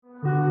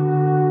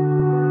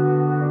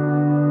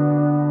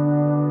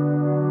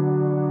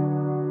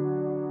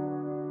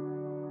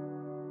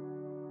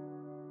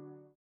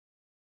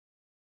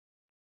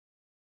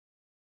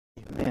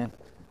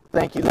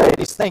Thank you,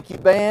 ladies. Thank you,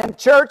 band.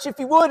 Church, if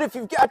you would, if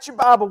you've got your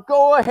Bible,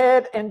 go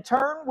ahead and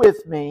turn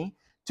with me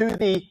to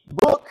the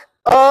book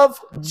of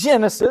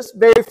Genesis,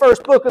 very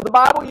first book of the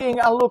Bible. You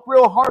ain't got to look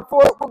real hard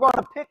for it. We're going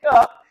to pick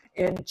up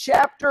in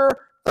chapter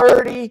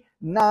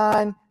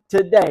 39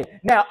 today.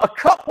 Now, a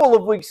couple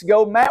of weeks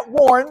ago, Matt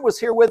Warren was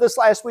here with us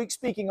last week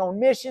speaking on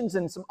missions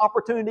and some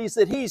opportunities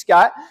that he's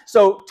got.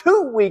 So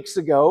 2 weeks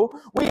ago,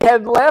 we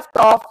had left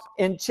off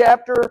in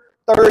chapter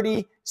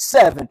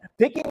 37,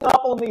 picking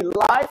up on the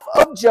life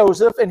of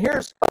Joseph. And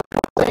here's a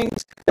couple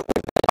things that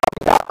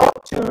we've got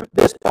up to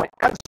this point.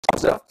 Now,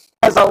 Joseph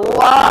has a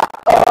lot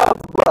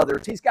of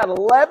brothers. He's got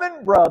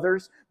 11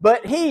 brothers,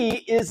 but he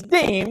is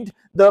deemed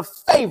the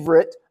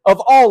favorite of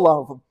all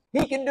of them.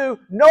 He can do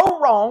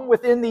no wrong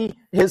within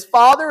his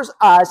father's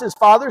eyes. His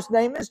father's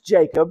name is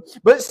Jacob,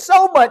 but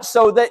so much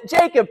so that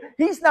Jacob,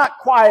 he's not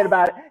quiet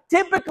about it.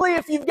 Typically,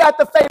 if you've got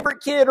the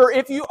favorite kid, or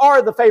if you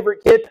are the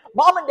favorite kid,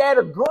 mom and dad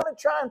are going to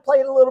try and play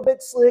it a little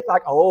bit slick,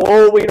 like,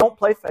 oh, we don't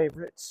play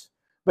favorites.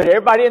 But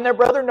everybody and their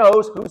brother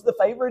knows whose the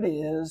favorite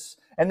is,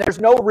 and there's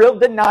no real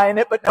denying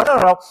it. But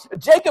no.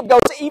 Jacob goes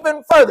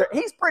even further.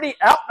 He's pretty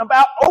out and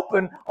about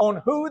open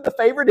on who the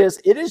favorite is.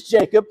 It is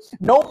Jacob,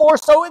 no more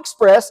so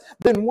expressed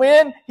than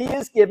when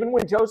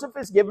Joseph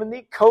is given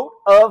the coat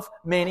of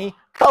many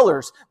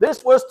colors.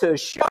 This was to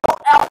show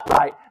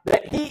outright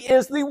that he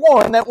is the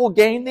one that will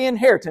gain the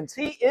inheritance.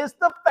 He is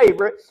the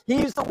favorite.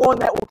 He's the one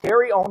that will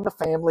carry on the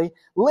family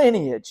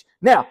lineage.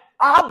 Now,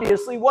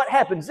 obviously, what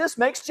happens? This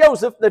makes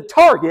Joseph the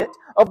target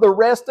of the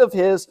rest of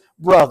his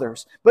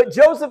brothers. But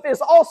Joseph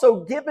is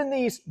also given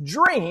these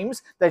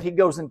dreams that he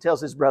goes and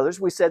tells his brothers.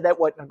 We said that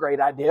wasn't a great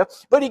idea.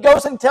 But he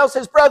goes and tells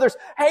his brothers,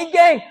 hey,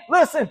 gang,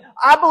 listen,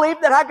 I believe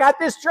that I got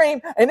this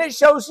dream, and it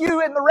shows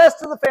you and the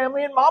rest of the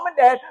family and mom and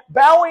dad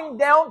bowing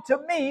down to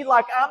me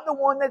like I'm the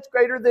one that's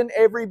greater than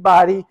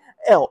everybody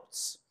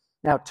else.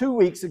 Now, 2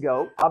 weeks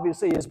ago,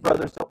 obviously his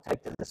brothers don't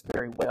take to this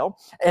very well,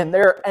 and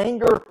their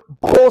anger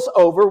boils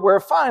over where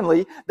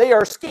finally they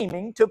are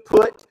scheming to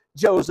put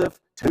Joseph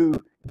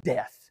to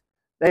death.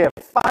 They have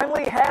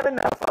finally had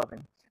enough of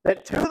him,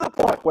 that to the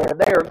point where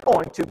they are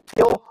going to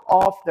kill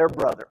off their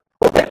brother.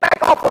 Well, they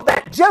back off of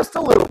that just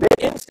a little bit.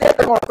 Instead,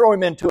 they're going to throw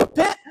him into a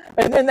pit,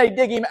 and then they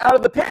dig him out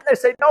of the pit, and they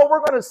say, no,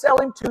 we're going to sell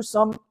him to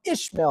some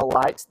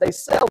Ishmaelites. They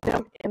sell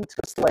him into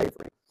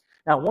slavery.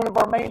 Now, one of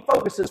our main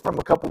focuses from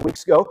a couple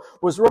weeks ago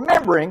was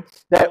remembering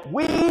that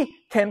we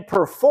can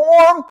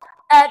perform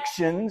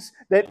actions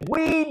that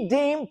we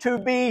deem to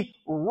be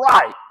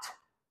right.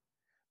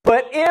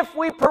 But if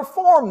we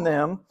perform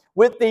them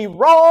with the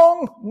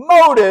wrong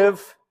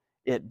motive,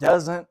 it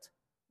doesn't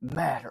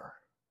matter.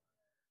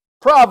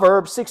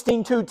 Proverbs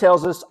 16:2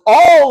 tells us,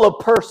 all a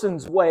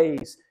person's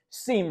ways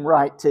seem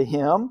right to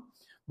him,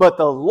 but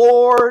the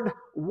Lord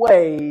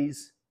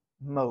weighs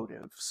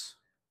motives.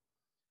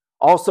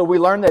 Also, we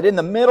learn that in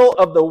the middle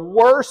of the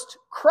worst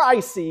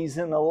crises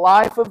in the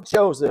life of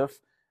Joseph,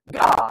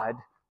 God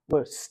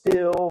was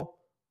still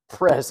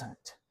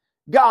present.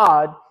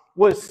 God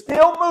was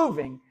still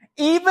moving,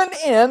 even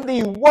in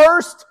the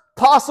worst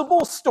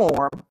possible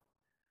storm,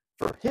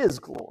 for His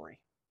glory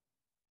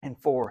and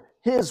for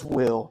His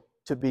will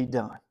to be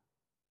done.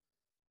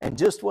 And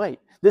just wait.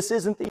 This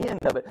isn't the end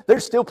of it.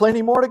 There's still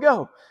plenty more to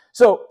go.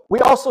 So we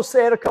also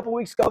said a couple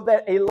weeks ago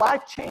that a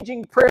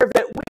life-changing prayer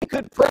that we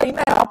could pray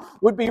now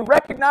would be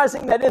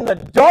recognizing that in the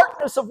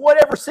darkness of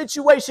whatever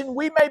situation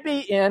we may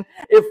be in,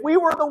 if we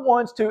were the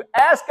ones to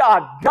ask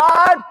God,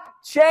 God,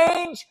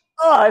 change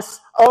us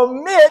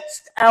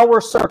amidst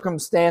our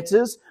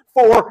circumstances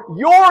for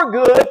your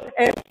good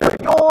and for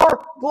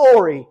your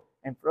glory,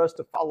 and for us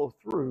to follow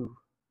through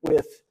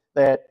with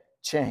that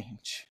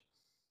change.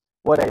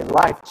 What a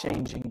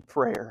life-changing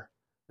prayer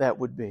that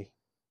would be.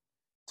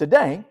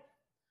 Today,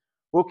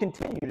 we'll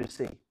continue to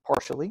see,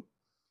 partially,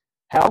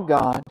 how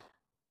God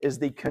is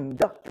the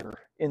conductor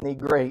in the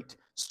great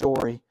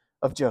story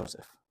of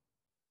Joseph.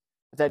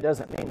 But that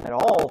doesn't mean that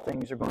all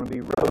things are going to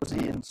be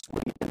rosy and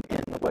sweet and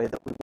in the way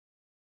that we want.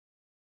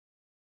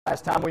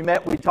 Last time we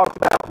met, we talked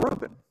about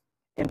Reuben.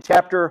 In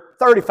chapter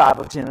 35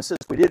 of Genesis,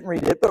 we didn't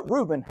read it, but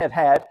Reuben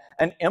had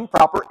an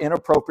improper,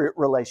 inappropriate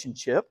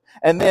relationship.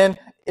 And then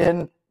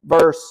in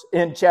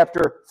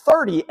chapter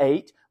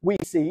 38, we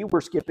see,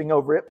 we're skipping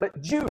over it,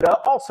 but Judah,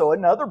 also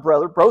another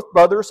brother, both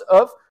brothers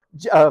of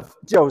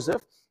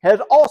Joseph,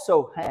 had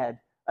also had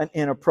an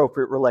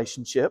inappropriate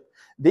relationship.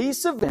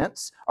 These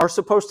events are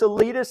supposed to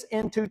lead us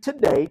into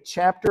today,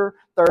 chapter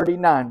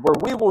 39, where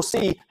we will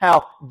see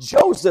how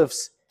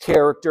Joseph's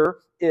character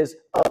is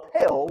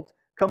upheld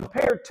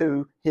compared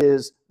to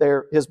his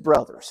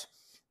brothers.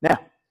 Now,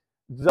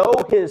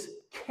 though his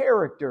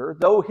character,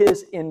 though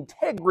his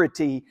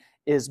integrity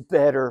is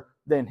better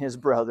than his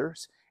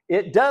brothers,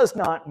 it does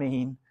not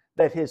mean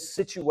that his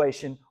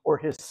situation or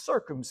his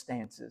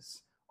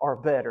circumstances are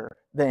better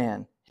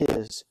than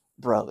his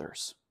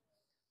brothers.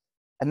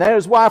 And that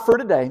is why for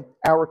today,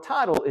 our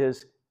title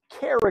is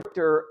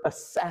Character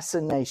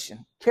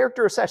Assassination.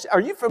 Character assassination.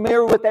 Are you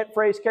familiar with that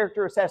phrase,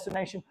 character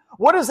assassination?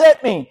 What does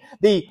that mean?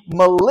 The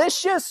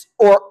malicious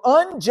or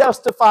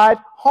unjustified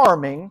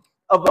harming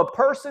of a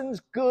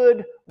person's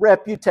good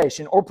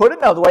reputation. Or put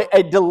another way,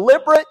 a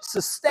deliberate,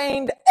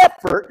 sustained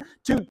effort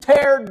to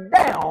tear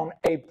down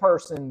a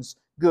person's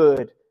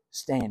good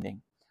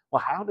standing.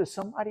 Well, how does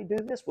somebody do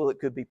this? Well, it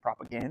could be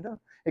propaganda.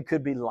 It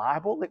could be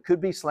libel. It could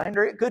be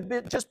slander. It could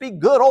be just be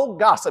good old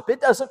gossip. It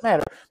doesn't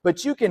matter.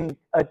 But you can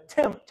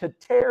attempt to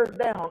tear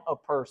down a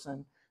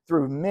person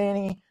through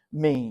many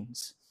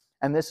means.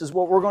 And this is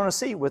what we're going to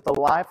see with the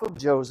life of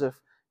Joseph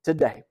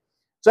today.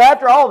 So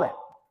after all that,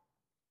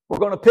 we're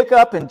going to pick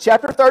up in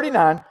chapter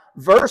 39,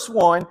 verse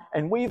 1,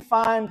 and we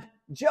find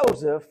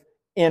Joseph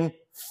in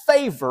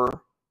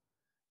favor,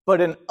 but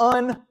an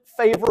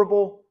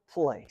unfavorable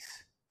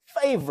place.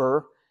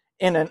 Favor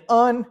in an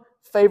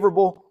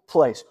unfavorable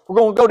place. We're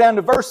going to go down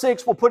to verse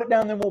 6. We'll put it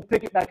down, then we'll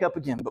pick it back up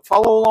again. But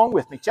follow along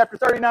with me. Chapter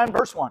 39,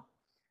 verse 1.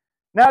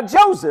 Now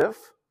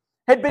Joseph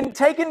had been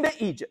taken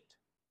to Egypt.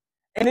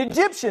 An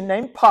Egyptian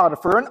named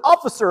Potiphar, an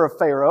officer of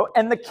Pharaoh,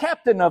 and the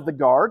captain of the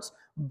guards,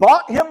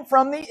 bought him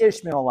from the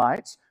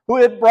Ishmaelites who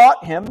had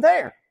brought him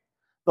there.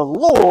 The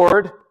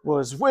Lord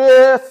was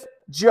with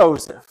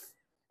Joseph,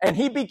 and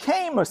he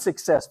became a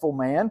successful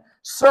man,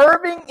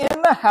 serving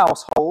in the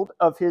household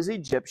of his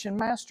Egyptian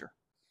master.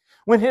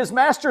 When his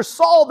master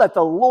saw that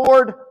the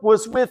Lord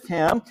was with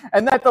him,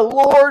 and that the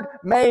Lord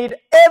made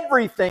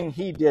everything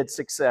he did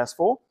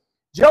successful,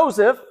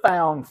 Joseph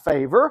found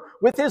favor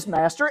with his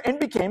master and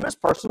became his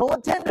personal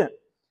attendant.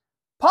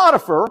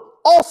 Potiphar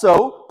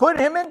also put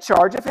him in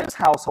charge of his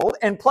household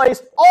and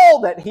placed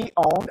all that he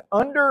owned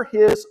under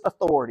his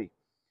authority.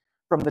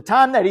 From the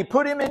time that he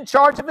put him in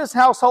charge of his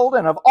household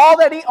and of all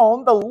that he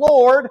owned, the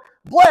Lord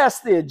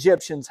blessed the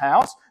Egyptian's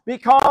house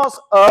because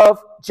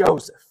of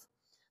Joseph.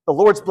 The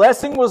Lord's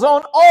blessing was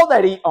on all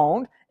that he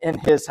owned in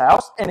his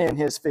house and in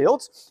his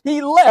fields.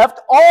 He left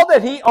all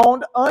that he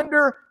owned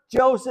under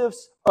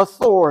Joseph's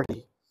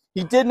authority.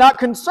 He did not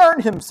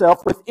concern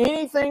himself with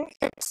anything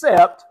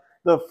except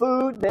the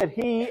food that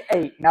he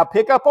ate. Now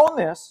pick up on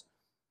this.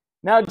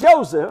 Now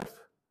Joseph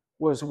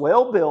was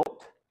well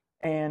built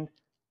and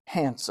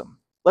handsome.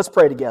 Let's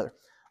pray together.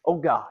 Oh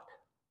God,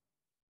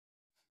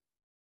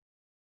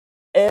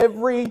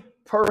 every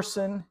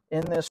person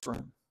in this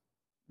room,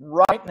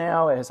 right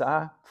now as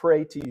I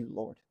pray to you,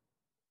 Lord,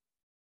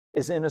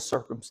 is in a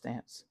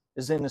circumstance,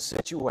 is in a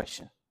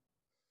situation,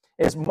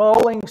 is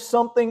mulling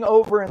something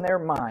over in their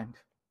mind.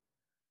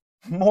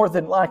 More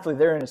than likely,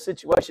 they're in a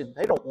situation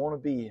they don't want to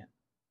be in.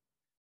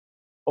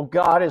 Oh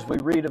God, as we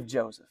read of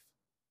Joseph,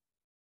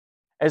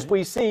 as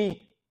we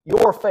see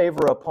your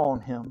favor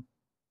upon him,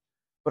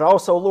 but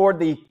also, Lord,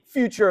 the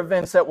future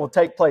events that will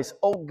take place,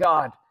 oh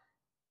God,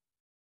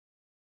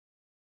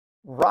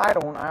 write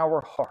on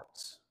our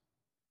hearts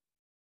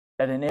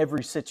that in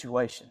every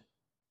situation,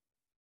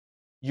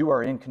 you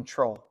are in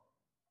control.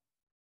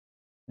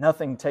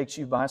 Nothing takes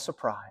you by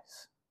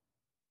surprise.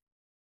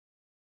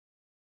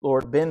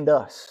 Lord, bend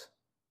us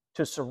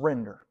to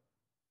surrender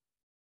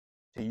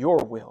to your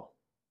will,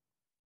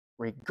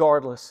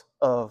 regardless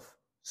of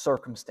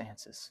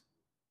circumstances.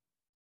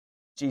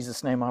 In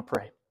Jesus' name I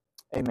pray.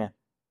 Amen.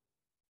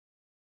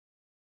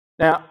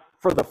 Now,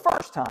 for the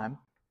first time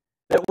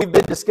that we've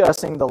been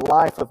discussing the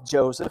life of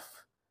Joseph,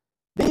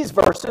 these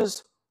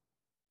verses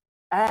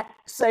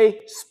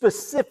say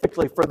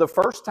specifically for the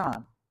first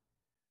time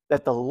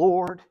that the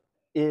Lord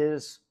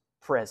is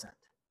present.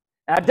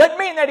 Now, it doesn't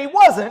mean that he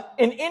wasn't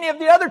in any of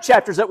the other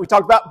chapters that we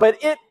talked about,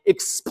 but it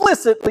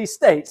explicitly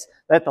states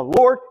that the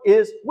Lord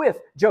is with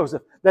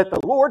Joseph, that the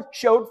Lord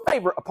showed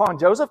favor upon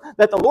Joseph,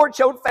 that the Lord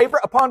showed favor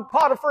upon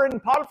Potiphar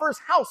and Potiphar's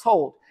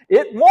household.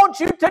 It wants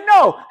you to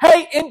know,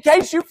 hey, in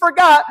case you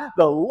forgot,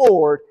 the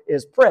Lord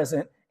is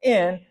present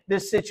in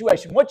this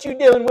situation. What you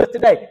dealing with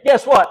today?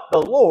 Guess what?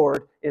 The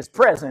Lord is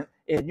present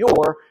in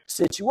your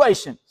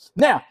situation.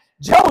 Now,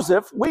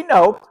 Joseph, we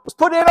know, was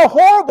put in a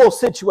horrible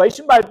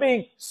situation by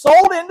being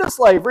sold into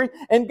slavery,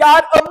 and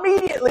God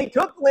immediately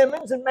took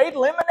lemons and made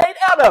lemonade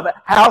out of it.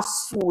 How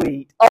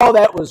sweet. Oh,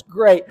 that was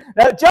great.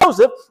 Now,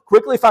 Joseph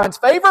quickly finds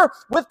favor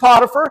with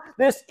Potiphar,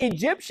 this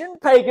Egyptian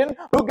pagan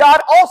who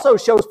God also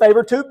shows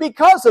favor to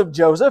because of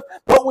Joseph,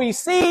 but we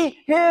see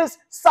his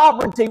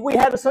sovereignty. We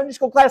had a Sunday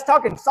school class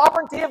talking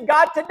sovereignty of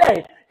God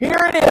today.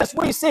 Here it is.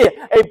 We see it.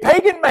 A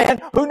pagan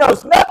man who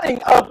knows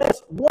nothing of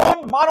this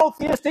one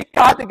monotheistic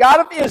God, the God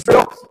of Israel,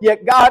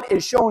 yet God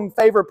is showing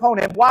favor upon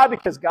him. Why?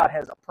 Because God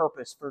has a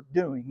purpose for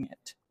doing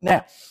it.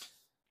 Now,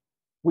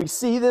 we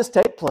see this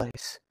take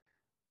place,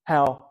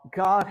 how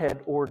God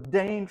had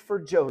ordained for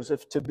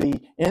Joseph to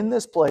be in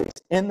this place,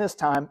 in this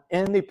time,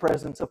 in the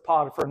presence of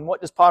Potiphar. And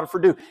what does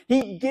Potiphar do?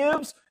 He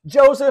gives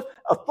Joseph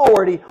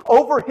authority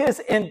over his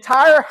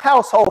entire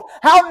household.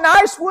 How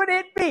nice would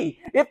it be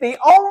if the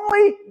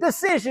only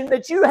decision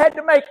that you had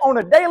to make on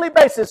a daily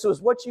basis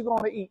was what you're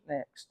going to eat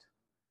next?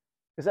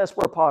 Because that's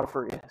where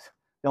Potiphar is.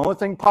 The only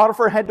thing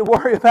Potiphar had to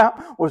worry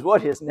about was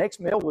what his next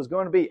meal was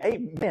going to be.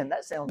 Amen.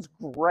 That sounds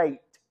great.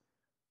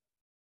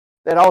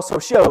 That also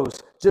shows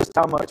just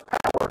how much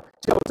power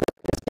Joseph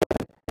is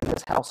given in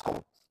this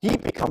household. He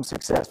becomes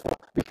successful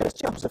because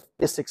Joseph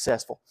is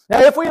successful. Now,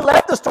 if we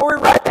left the story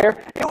right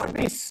there, it would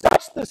be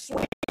such the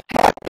sweet,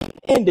 happy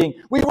ending.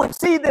 We would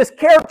see this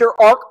character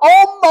arc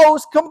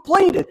almost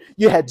completed.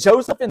 You had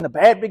Joseph in the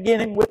bad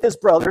beginning with his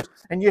brothers,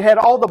 and you had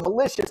all the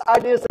malicious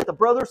ideas that the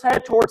brothers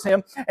had towards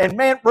him. And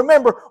man,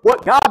 remember,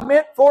 what God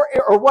meant for,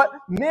 or what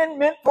men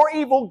meant for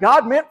evil,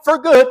 God meant for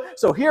good.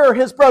 So here are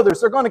his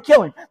brothers. They're going to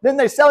kill him. Then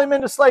they sell him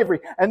into slavery.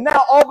 And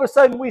now all of a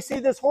sudden we see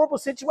this horrible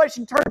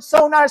situation turn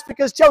so nice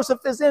because Joseph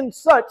is in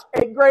such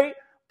a great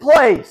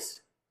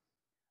place.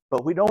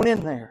 But we don't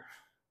end there.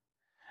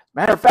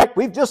 Matter of fact,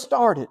 we've just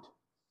started.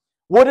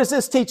 What does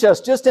this teach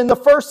us? Just in the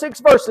first 6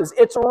 verses,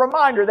 it's a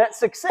reminder that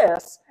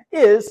success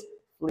is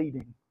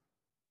fleeting.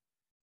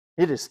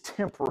 It is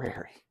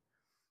temporary.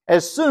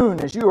 As soon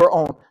as you are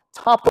on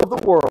top of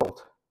the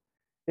world,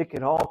 it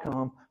could all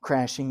come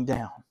crashing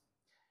down.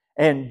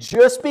 And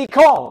just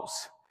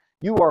because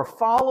you are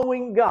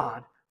following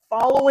God,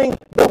 following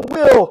the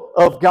will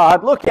of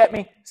God, look at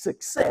me,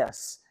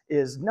 success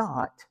is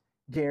not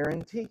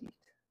guaranteed.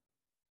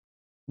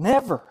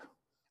 Never.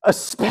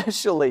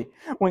 Especially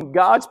when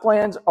God's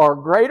plans are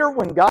greater,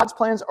 when God's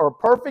plans are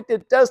perfect,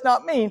 it does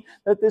not mean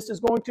that this is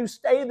going to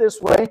stay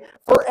this way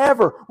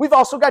forever. We've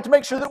also got to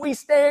make sure that we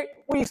stay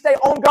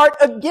on guard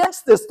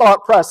against this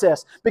thought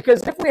process.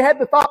 Because if we had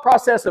the thought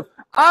process of,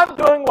 I'm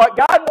doing what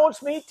God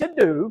wants me to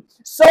do,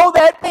 so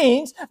that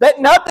means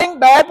that nothing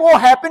bad will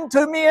happen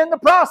to me in the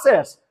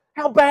process.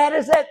 How bad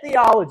is that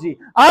theology?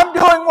 I'm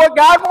doing what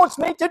God wants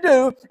me to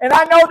do, and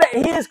I know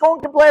that He is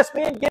going to bless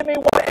me and give me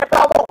whatever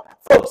I want.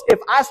 Folks, if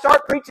I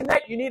start preaching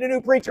that, you need a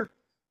new preacher.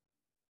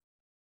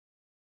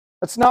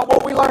 That's not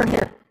what we learn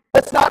here.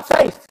 That's not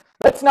faith.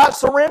 That's not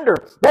surrender.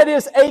 That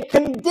is a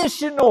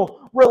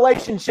conditional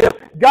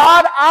relationship.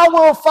 God, I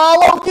will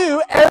follow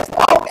you as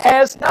long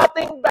as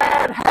nothing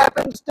bad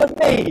happens to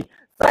me.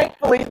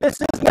 Thankfully, this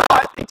is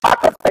not the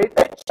type of faith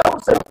that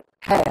Joseph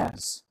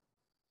has.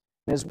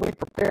 As we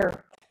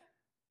prepare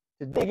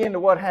to dig into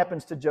what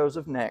happens to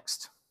Joseph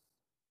next,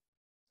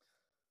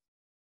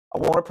 I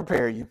want to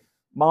prepare you,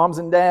 moms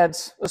and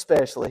dads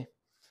especially.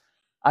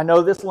 I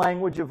know this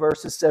language of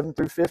verses 7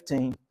 through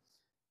 15.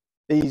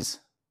 These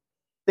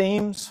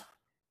themes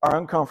are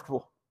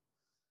uncomfortable.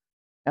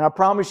 And I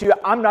promise you,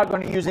 I'm not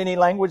going to use any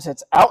language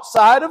that's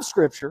outside of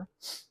Scripture.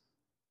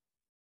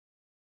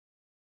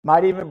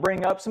 Might even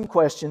bring up some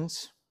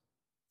questions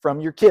from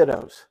your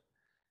kiddos.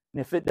 And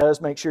if it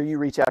does, make sure you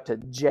reach out to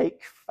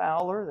Jake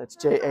Fowler. That's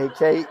Jake.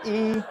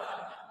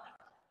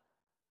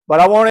 But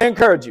I want to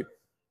encourage you.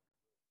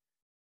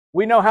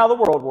 We know how the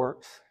world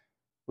works.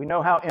 We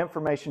know how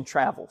information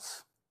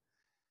travels.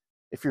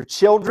 If your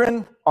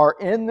children are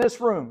in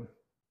this room,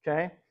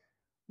 okay,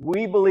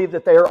 we believe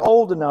that they are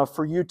old enough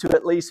for you to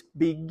at least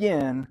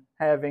begin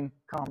having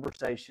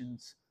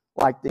conversations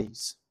like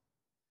these.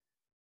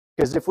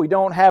 Because if we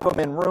don't have them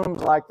in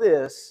rooms like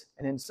this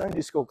and in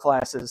Sunday school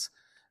classes,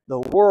 the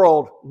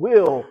world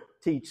will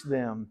teach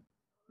them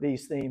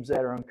these themes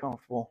that are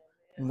uncomfortable,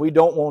 and we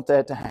don't want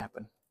that to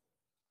happen.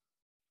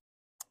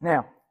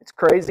 Now, it's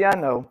crazy, I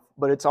know,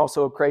 but it's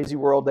also a crazy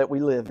world that we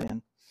live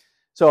in.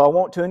 So I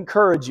want to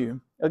encourage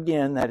you,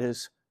 again, that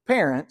as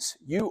parents,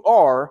 you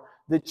are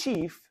the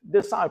chief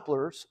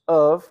disciplers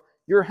of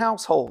your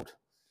household.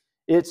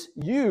 It's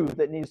you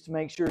that needs to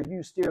make sure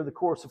you steer the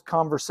course of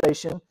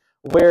conversation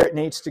where it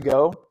needs to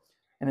go.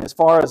 And as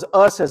far as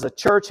us as a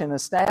church and a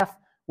staff,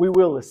 we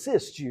will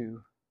assist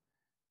you.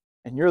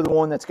 And you're the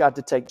one that's got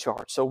to take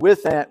charge. So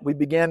with that, we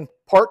begin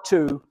part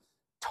 2,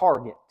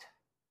 target.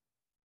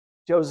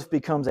 Joseph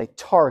becomes a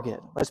target.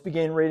 Let's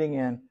begin reading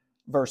in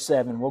verse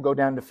 7. We'll go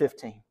down to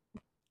 15.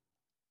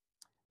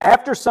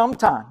 After some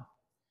time,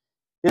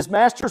 his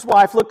master's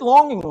wife looked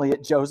longingly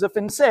at Joseph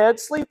and said,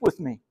 "Sleep with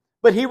me."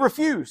 But he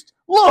refused.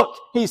 "Look,"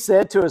 he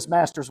said to his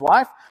master's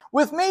wife,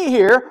 "with me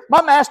here,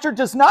 my master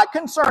does not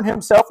concern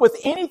himself with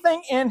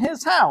anything in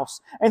his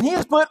house, and he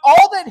has put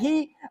all that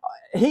he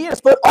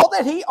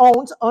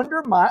owns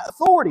under my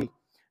authority.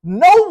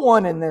 No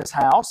one in this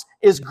house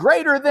is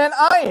greater than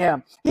I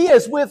am. He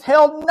has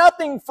withheld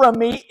nothing from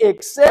me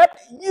except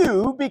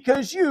you,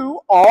 because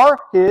you are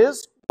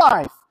his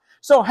wife.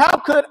 So how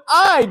could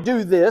I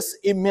do this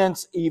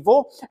immense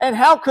evil? And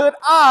how could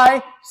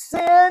I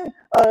sin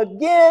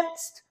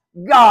against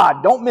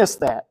God?" Don't miss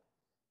that.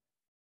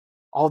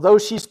 Although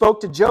she spoke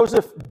to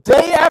Joseph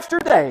day after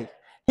day,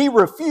 he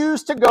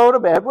refused to go to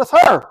bed with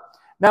her.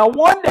 Now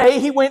one day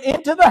he went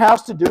into the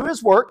house to do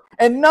his work,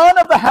 and none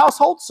of the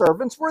household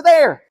servants were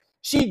there.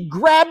 She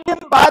grabbed him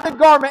by the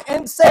garment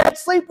and said,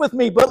 "Sleep with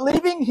me." But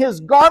leaving his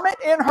garment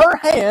in her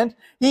hand,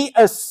 he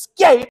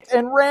escaped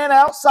and ran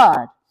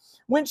outside.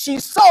 When she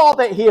saw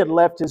that he had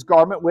left his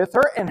garment with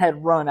her and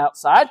had run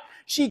outside,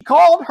 she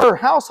called her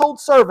household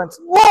servants.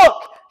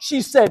 "Look,"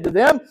 she said to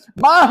them,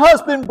 "my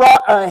husband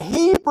brought a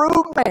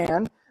Hebrew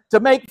man to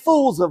make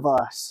fools of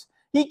us.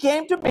 He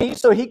came to me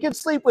so he could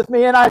sleep with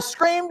me, and I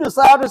screamed as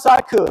loud as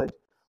I could.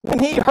 When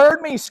he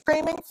heard me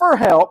screaming for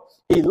help,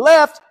 he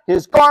left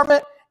his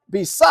garment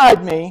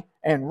beside me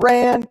and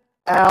ran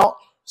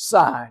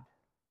outside."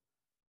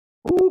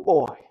 Oh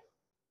boy.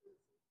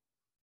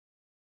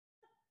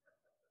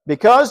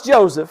 Because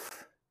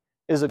Joseph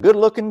is a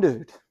good-looking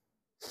dude,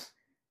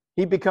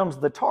 he becomes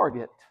the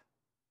target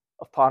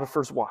of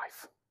Potiphar's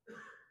wife.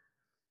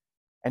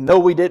 And though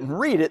we didn't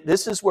read it,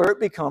 this is where it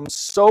becomes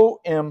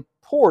so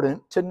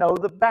important to know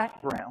the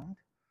background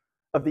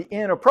of the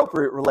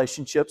inappropriate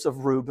relationships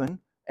of Reuben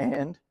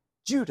and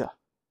Judah.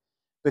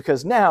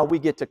 Because now we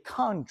get to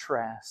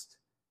contrast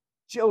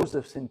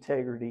Joseph's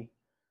integrity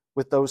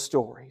with those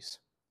stories.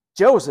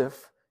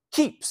 Joseph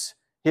keeps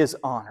his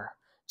honor.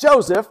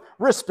 Joseph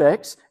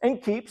respects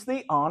and keeps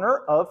the honor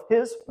of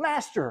his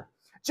master.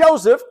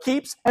 Joseph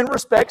keeps and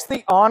respects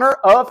the honor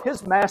of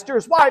his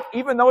master's wife,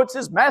 even though it's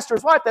his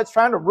master's wife that's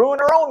trying to ruin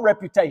her own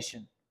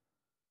reputation.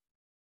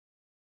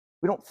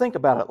 We don't think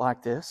about it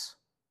like this.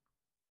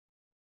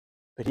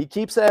 But he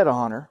keeps that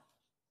honor,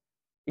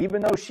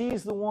 even though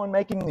she's the one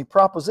making the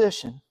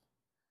proposition.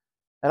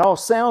 That all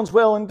sounds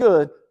well and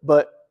good,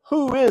 but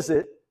who is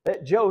it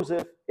that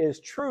Joseph is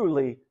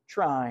truly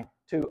trying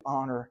to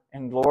honor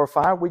and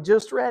glorify? We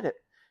just read it.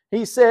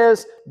 He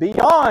says,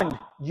 beyond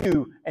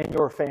you and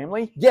your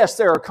family, yes,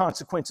 there are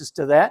consequences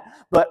to that,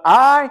 but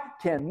I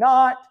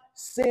cannot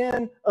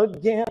sin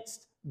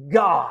against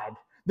God.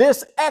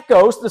 This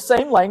echoes the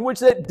same language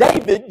that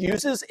David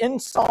uses in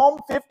Psalm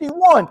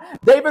 51.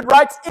 David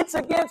writes, it's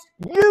against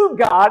you,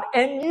 God,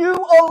 and you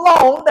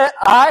alone that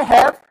I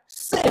have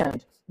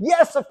sinned.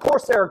 Yes, of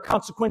course, there are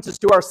consequences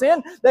to our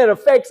sin that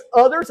affects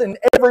others and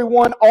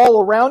everyone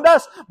all around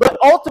us, but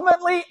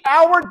ultimately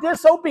our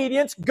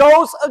disobedience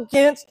goes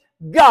against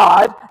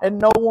God and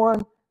no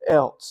one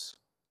else.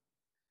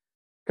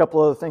 A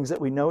couple other things that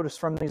we notice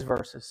from these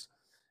verses.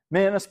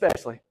 Men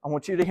especially, I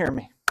want you to hear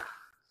me.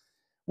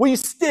 We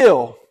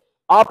still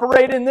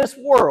operate in this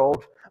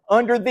world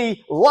under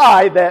the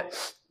lie that,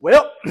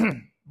 well,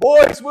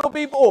 boys will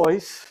be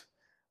boys.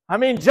 I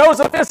mean,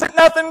 Joseph isn't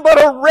nothing but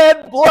a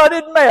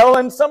red-blooded male,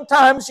 and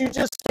sometimes you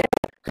just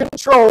can't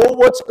control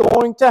what's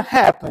going to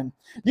happen.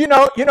 You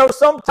know,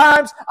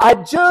 sometimes I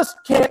just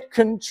can't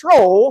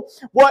control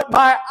what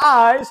my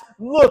eyes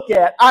look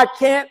at. I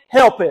can't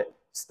help it.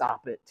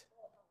 Stop it.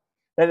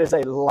 That is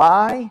a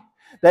lie.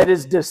 That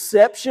is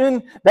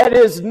deception. That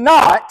is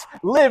not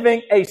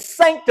living a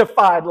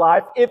sanctified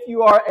life if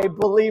you are a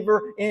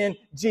believer in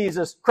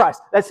Jesus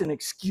Christ. That's an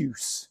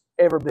excuse,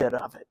 every bit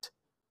of it.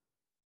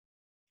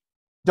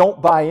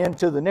 Don't buy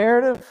into the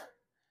narrative.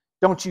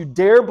 Don't you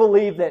dare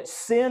believe that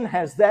sin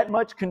has that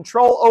much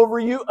control over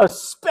you,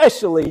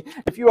 especially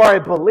if you are a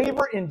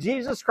believer in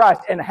Jesus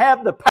Christ and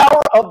have the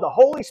power of the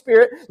Holy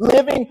Spirit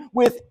living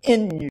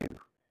within you.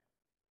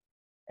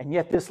 And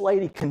yet this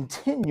lady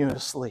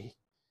continuously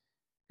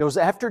goes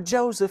after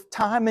Joseph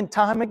time and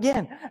time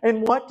again.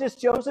 And what does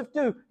Joseph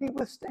do? He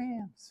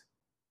withstands.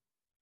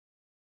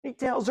 He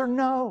tells her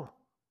no.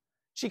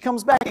 She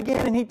comes back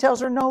again and he tells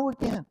her no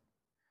again.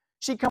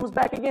 She comes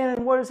back again,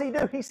 and what does he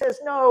do? He says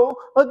no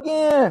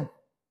again.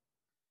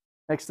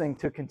 Next thing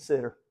to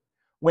consider.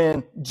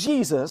 When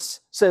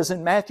Jesus says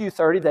in Matthew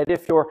 30 that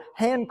if your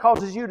hand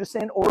causes you to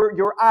sin or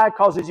your eye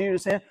causes you to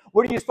sin,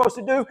 what are you supposed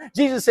to do?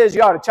 Jesus says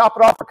you ought to chop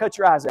it off or cut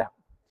your eyes out.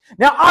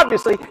 Now,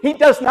 obviously, he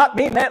does not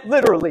mean that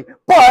literally.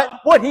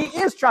 But what he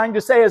is trying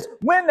to say is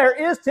when there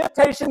is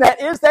temptation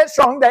that is that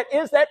strong, that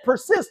is that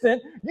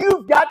persistent,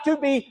 you've got to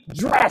be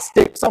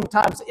drastic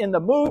sometimes in the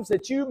moves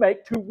that you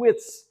make to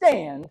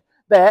withstand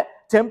that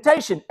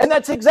temptation. And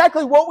that's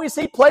exactly what we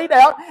see played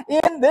out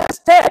in this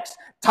text.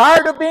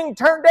 Tired of being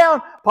turned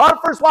down,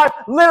 Potiphar's wife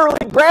literally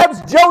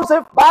grabs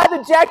Joseph by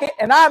the jacket,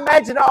 and I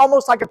imagine it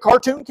almost like a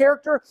cartoon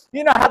character.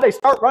 You know how they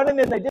start running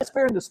and they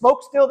disappear and the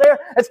smoke's still there?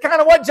 That's kind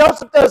of what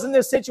Joseph does in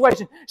this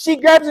situation. She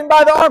grabs him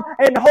by the arm,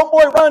 and the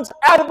homeboy runs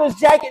out of his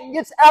jacket and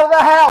gets out of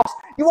the house.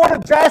 You want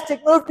a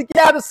drastic move to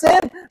get out of sin?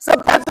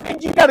 Sometimes it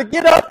means you got to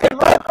get up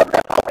and run from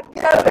that moment and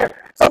get out of there.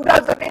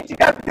 Sometimes it means you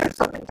got to do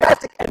something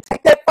drastic and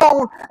take that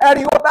phone out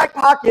of your back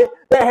pocket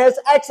that has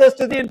access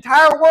to the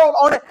entire world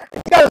on it.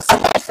 You got to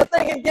smash the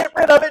thing and get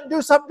rid of it and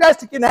do something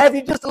drastic and have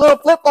you just a little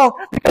flip phone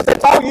because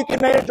that's all you can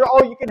manage or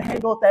all you can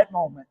handle at that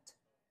moment.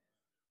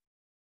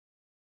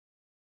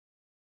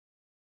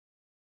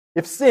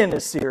 If sin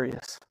is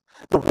serious,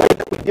 the way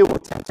that we deal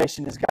with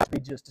temptation has got to be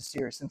just as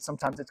serious, and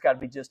sometimes it's got to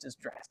be just as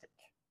drastic.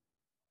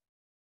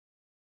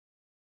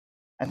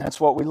 And that's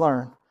what we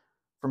learn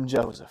from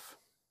Joseph.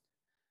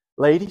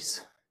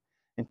 Ladies,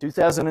 in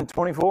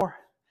 2024,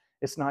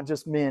 it's not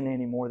just men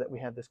anymore that we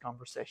have this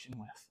conversation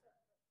with.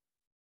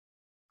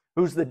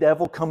 Who's the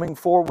devil coming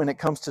for when it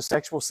comes to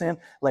sexual sin?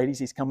 Ladies,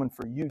 he's coming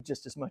for you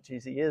just as much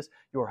as he is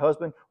your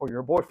husband or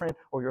your boyfriend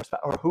or your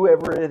spouse or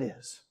whoever it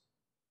is.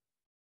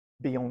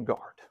 Be on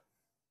guard.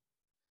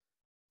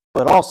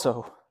 But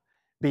also,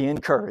 be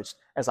encouraged.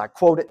 As I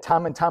quote it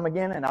time and time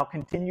again, and I'll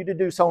continue to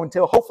do so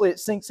until hopefully it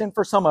sinks in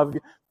for some of you.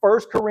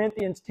 1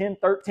 Corinthians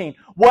 10:13.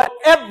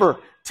 Whatever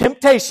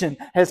temptation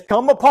has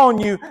come upon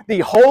you, the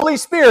Holy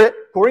Spirit,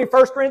 according to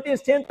 1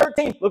 Corinthians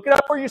 10:13, look it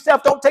up for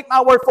yourself, don't take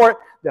my word for it.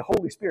 The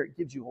Holy Spirit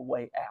gives you a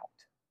way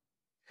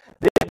out.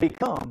 Then it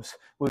becomes,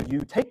 will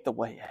you take the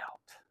way out?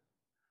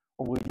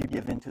 Or will you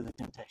give in to the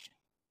temptation?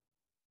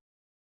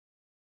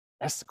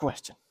 That's the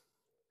question.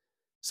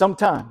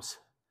 Sometimes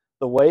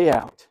the way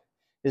out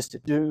is to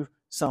do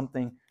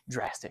something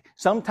drastic.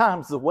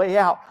 Sometimes the way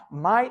out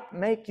might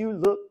make you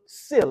look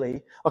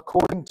silly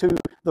according to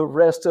the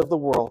rest of the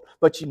world.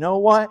 But you know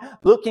what?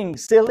 Looking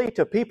silly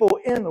to people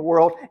in the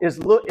world is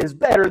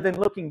better than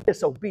looking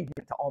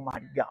disobedient to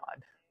Almighty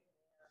God.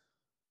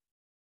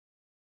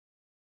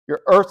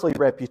 Your earthly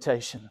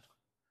reputation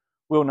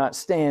will not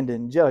stand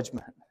in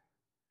judgment.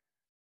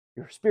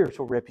 Your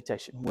spiritual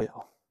reputation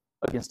will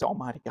against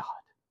Almighty God.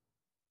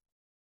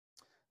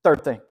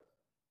 Third thing.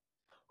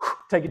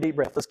 Take a deep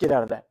breath. Let's get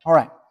out of that. All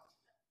right.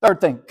 Third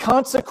thing.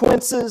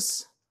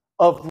 Consequences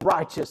of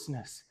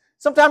righteousness.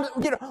 Sometimes,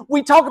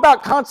 we talk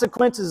about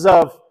consequences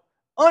of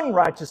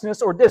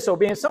unrighteousness or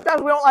disobedience.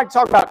 Sometimes we don't like to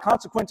talk about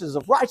consequences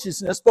of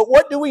righteousness, but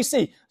what do we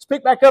see? Let's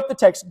pick back up the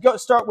text.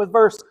 Start with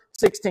verse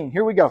 16.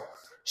 Here we go.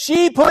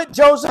 She put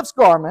Joseph's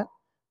garment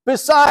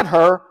beside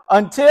her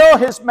until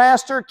his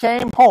master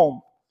came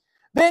home.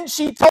 Then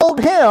she told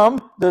him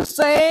the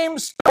same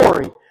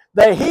story.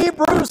 The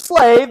Hebrew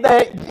slave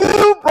that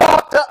you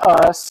brought to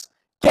us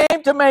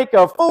came to make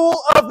a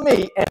fool of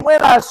me. And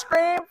when I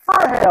screamed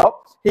for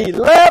help, he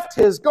left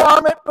his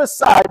garment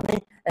beside me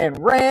and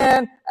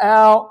ran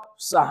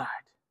outside.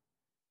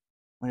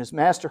 When his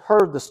master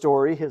heard the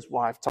story, his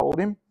wife told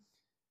him,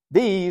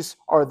 "These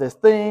are the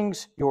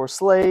things your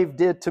slave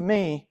did to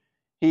me."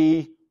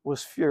 He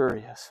was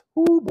furious.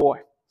 Ooh,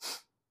 boy.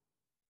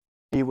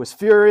 He was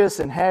furious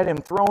and had him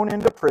thrown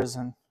into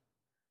prison,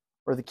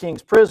 where the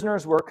king's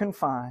prisoners were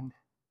confined.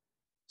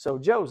 So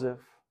Joseph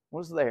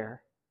was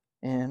there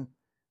in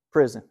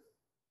prison.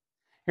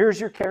 Here's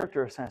your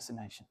character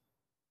assassination.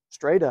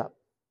 Straight up.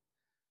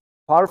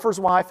 Potiphar's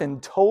wife in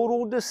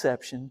total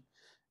deception,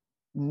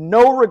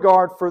 no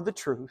regard for the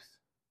truth.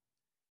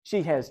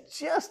 She has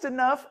just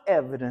enough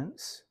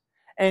evidence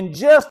and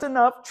just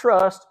enough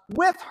trust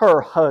with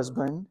her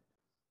husband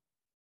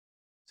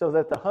so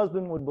that the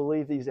husband would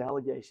believe these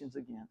allegations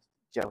against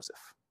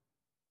Joseph.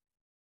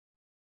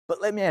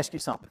 But let me ask you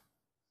something.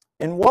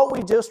 In what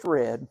we just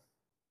read,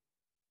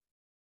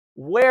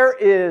 where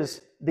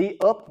is the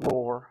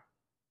uproar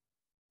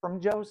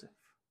from Joseph?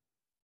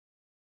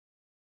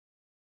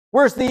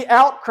 Where's the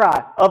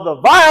outcry of the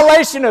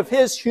violation of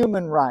his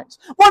human rights?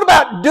 What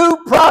about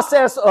due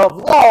process of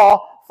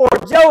law for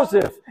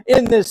Joseph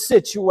in this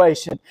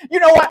situation? You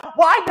know what?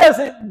 Why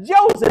doesn't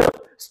Joseph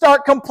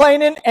start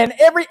complaining and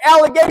every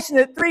allegation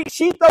that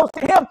she throws to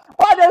him,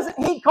 why doesn't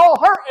he call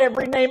her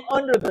every name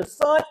under the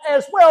sun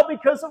as well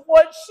because of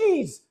what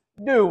she's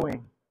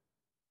doing?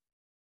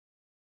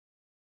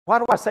 Why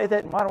do I say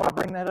that and why do I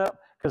bring that up?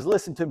 Because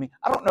listen to me,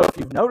 I don't know if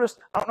you've noticed,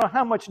 I don't know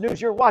how much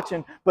news you're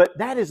watching, but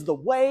that is the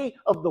way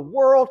of the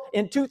world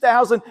in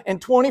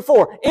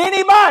 2024.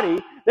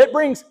 Anybody that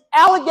brings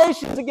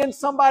allegations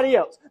against somebody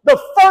else,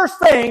 the first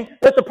thing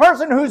that the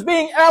person who's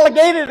being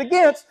allegated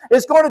against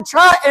is going to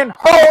try and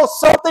hurl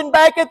something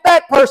back at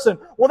that person.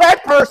 Well,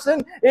 that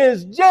person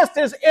is just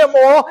as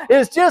immoral,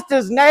 is just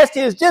as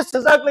nasty, is just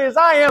as ugly as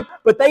I am,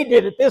 but they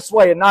did it this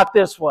way and not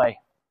this way.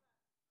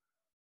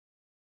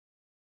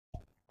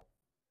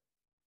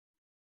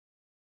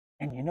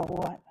 And you know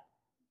what?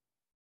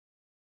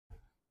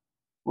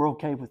 We're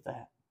okay with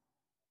that.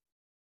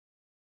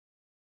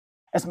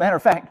 As a matter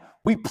of fact,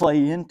 we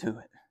play into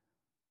it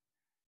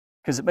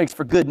because it makes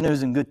for good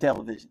news and good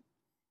television.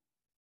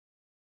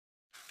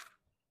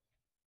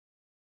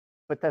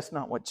 But that's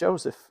not what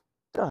Joseph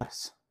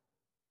does.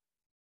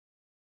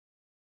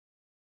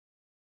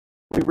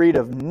 We read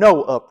of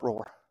no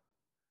uproar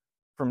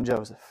from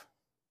Joseph.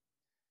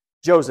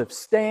 Joseph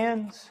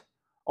stands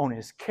on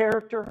his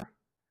character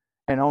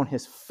and on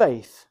his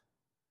faith.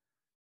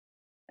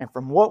 And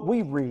from what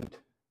we read,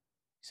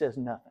 he says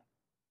nothing.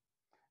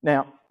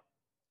 Now,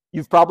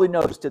 you've probably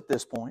noticed at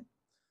this point,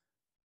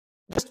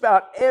 just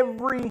about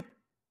every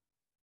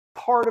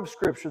part of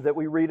Scripture that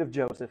we read of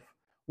Joseph,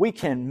 we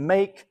can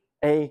make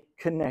a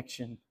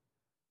connection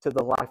to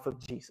the life of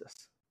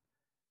Jesus.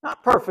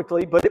 Not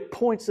perfectly, but it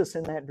points us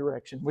in that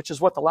direction, which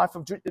is what the life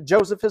of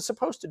Joseph is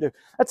supposed to do.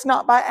 That's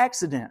not by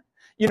accident.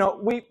 You know,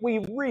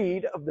 we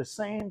read of the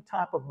same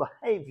type of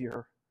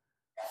behavior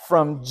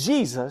from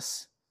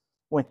Jesus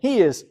when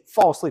he is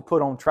falsely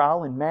put on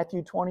trial in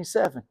Matthew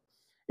 27.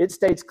 It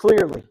states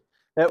clearly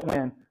that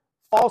when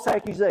false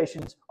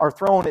accusations are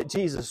thrown at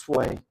Jesus'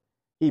 way,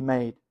 he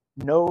made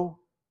no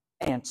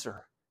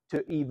answer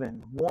to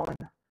even one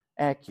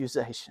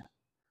accusation.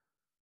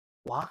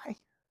 Why?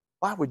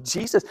 Why would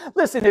Jesus?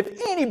 Listen,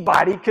 if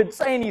anybody could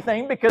say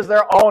anything because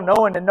they're all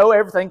knowing and know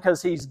everything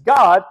because he's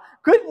God,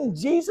 couldn't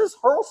Jesus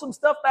hurl some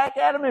stuff back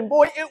at him? And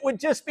boy, it would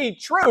just be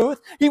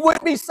truth. He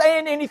wouldn't be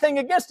saying anything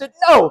against it.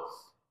 No,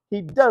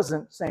 he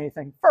doesn't say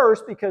anything.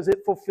 First, because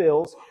it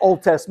fulfills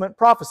Old Testament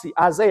prophecy.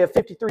 Isaiah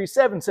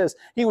 53:7 says,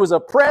 he was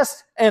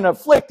oppressed and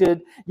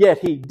afflicted, yet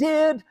he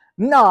did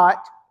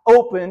not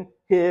open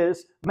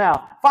his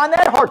mouth. Find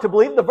that hard to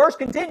believe. The verse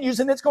continues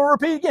and it's going to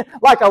repeat again.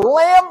 Like a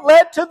lamb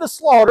led to the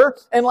slaughter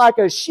and like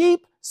a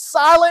sheep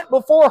silent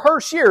before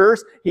her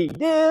shearers, he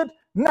did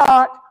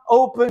not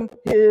open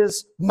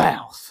his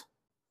mouth.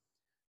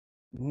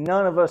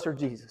 None of us are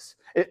Jesus.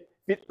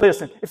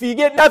 Listen, if you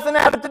get nothing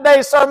out of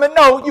today's sermon,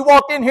 no, you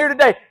walked in here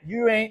today.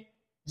 You ain't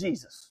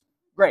Jesus.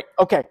 Great.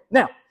 Okay,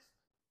 now,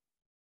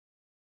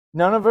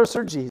 none of us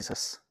are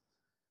Jesus.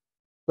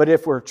 But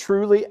if we're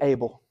truly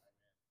able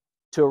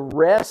to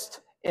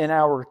rest in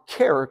our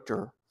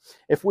character,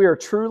 if we are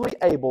truly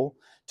able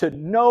to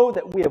know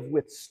that we have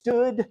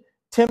withstood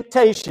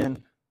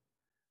temptation,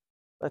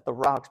 let the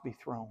rocks be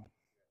thrown.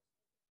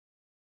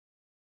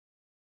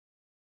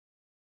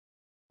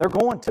 They're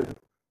going to.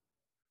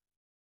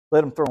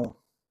 Let them throw them.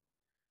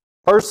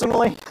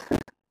 Personally,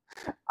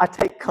 I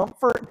take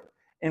comfort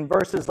in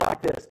verses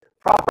like this.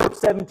 Proverbs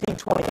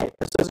 17:28.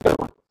 This is a good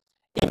one.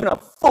 Even a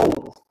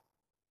fool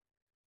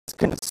is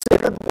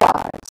considered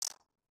wise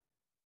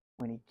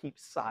when he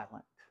keeps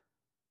silent.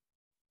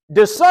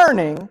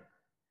 Discerning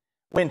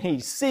when he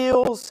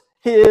seals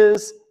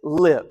his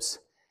lips.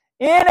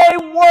 In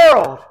a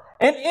world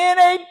and in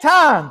a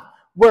time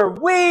where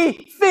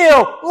we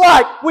feel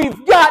like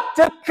we've got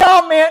to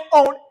comment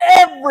on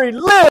every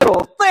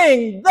little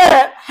thing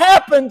that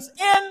happens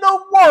in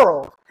the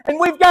world, and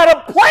we've got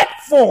a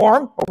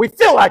platform, or we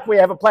feel like we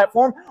have a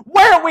platform,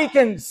 where we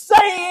can say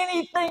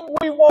anything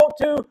we want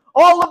to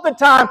all of the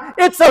time,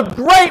 it's a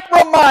great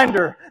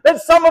reminder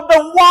that some of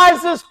the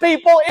wisest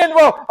people in the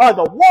world are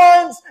the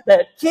ones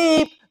that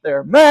keep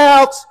their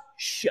mouths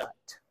shut.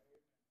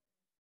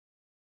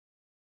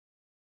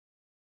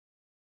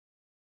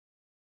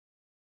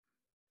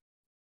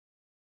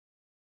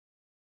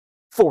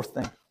 Fourth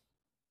thing,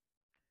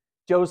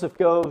 Joseph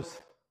goes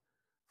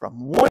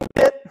from one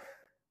pit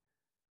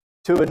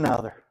to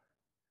another.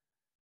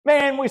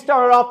 Man, we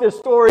started off this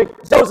story,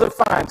 Joseph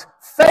finds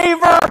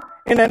favor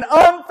in an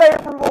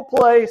unfavorable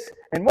place.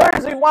 And where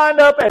does he wind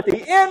up at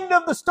the end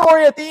of the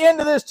story, at the end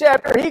of this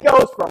chapter? He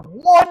goes from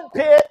one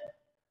pit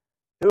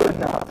to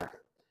another.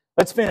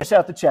 Let's finish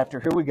out the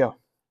chapter. Here we go.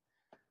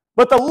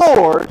 But the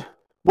Lord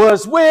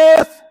was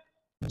with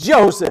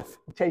Joseph,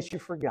 in case you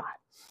forgot,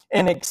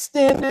 and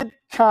extended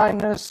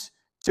kindness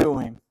to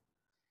him.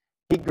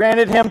 He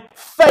granted him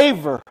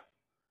favor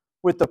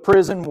with the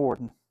prison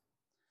warden.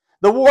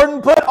 The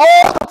warden put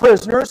all the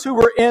prisoners who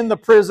were in the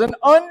prison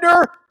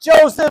under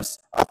Joseph's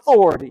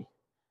authority,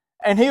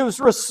 and he was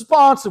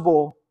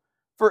responsible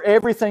for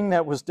everything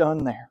that was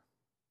done there.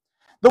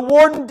 The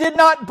warden did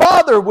not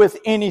bother with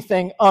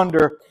anything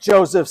under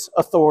Joseph's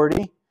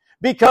authority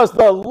because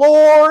the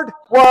Lord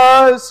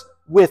was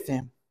with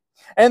him.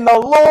 And the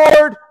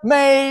Lord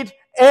made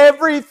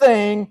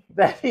everything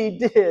that he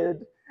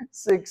did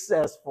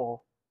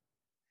successful.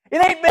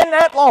 It ain't been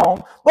that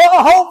long, but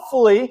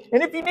hopefully,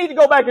 and if you need to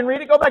go back and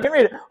read it, go back and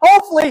read it.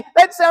 Hopefully,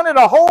 that sounded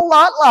a whole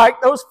lot like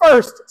those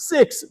first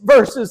 6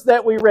 verses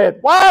that we read.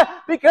 Why?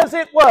 Because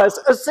it was,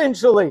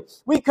 essentially.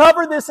 We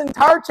covered this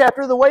entire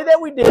chapter the way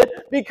that we did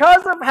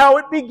because of how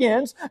it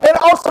begins and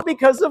also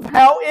because of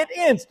how it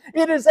ends.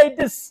 It is a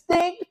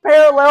distinct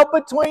parallel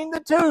between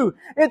the two.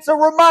 It's a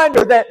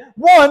reminder that,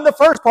 one, the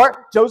first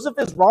part, Joseph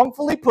is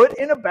wrongfully put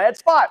in a bad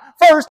spot.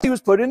 First, he was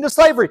put into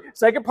slavery.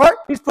 Second part,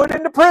 he's put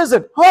into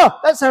prison.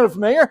 That sounds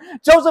familiar.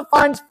 Joseph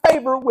finds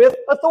favor with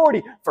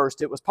authority.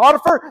 First it was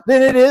Potiphar,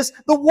 then it is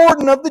the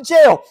warden of the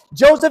jail.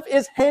 Joseph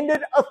is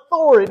handed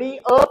authority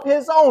of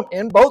his own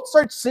in both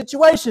such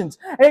situations.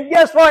 And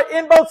guess what?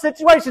 In both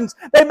situations,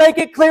 they make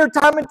it clear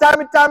time and time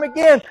and time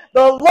again,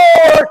 the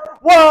Lord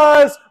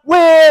was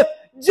with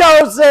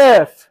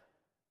Joseph.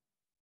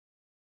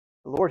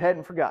 The Lord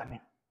hadn't forgotten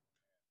him.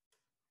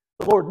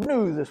 The Lord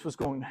knew this was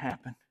going to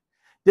happen.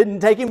 Didn't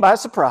take him by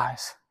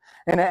surprise.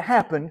 And it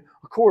happened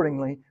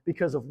accordingly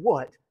because of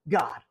what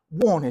God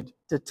wanted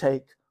to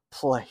take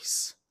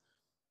place.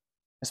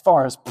 As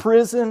far as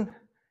prison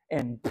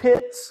and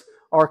pits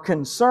are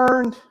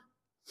concerned,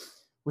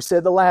 we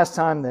said the last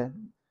time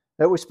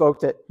that we spoke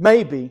that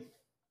maybe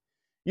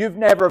you've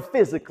never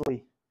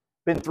physically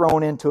been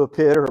thrown into a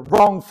pit or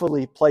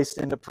wrongfully placed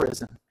into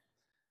prison.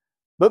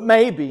 But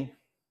maybe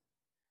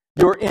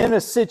you're in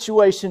a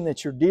situation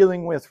that you're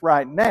dealing with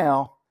right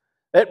now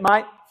that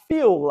might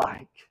feel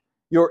like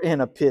you're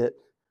in a pit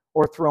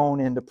or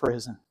thrown into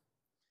prison.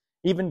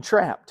 Even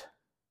trapped.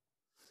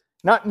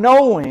 Not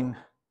knowing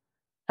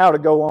how to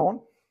go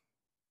on.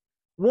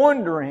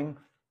 Wondering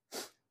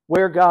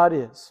where God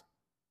is.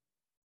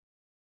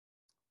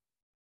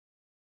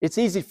 It's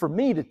easy for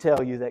me to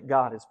tell you that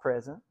God is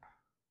present.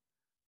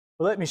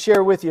 But let me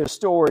share with you a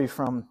story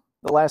from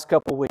the last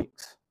couple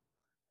weeks.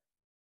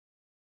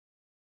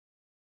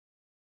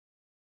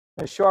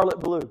 Miss Charlotte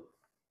Blue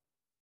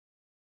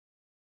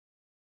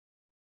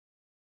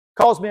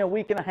calls me a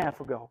week and a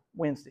half ago,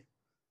 Wednesday.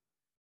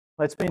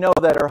 Lets me know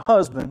that her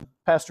husband,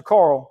 Pastor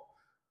Carl,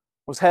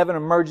 was having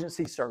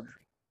emergency surgery.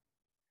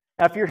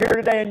 Now, if you're here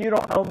today and you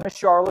don't know Miss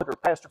Charlotte or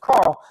Pastor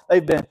Carl,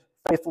 they've been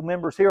faithful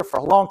members here for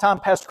a long time.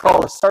 Pastor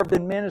Carl has served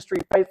in ministry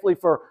faithfully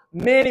for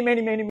many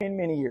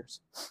years.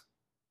 So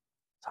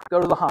I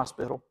go to the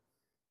hospital,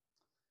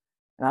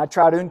 and I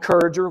try to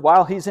encourage her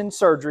while he's in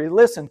surgery.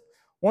 Listen,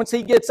 once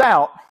he gets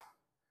out,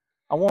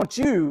 I want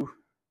you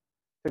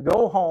to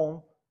go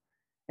home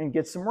and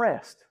get some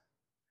rest.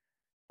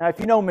 Now, if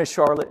you know Miss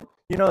Charlotte,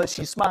 you know that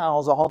she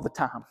smiles all the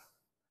time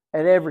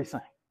at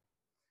everything.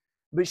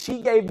 But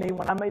she gave me,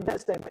 when I made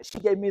that statement, she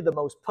gave me the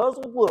most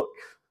puzzled look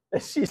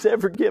that she's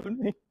ever given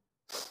me.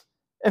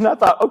 And I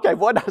thought, okay,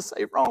 what did I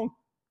say wrong?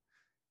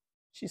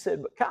 She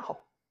said, but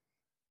Kyle,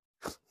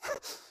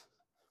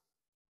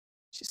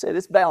 she said,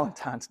 it's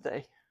Valentine's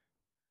Day.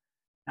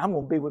 I'm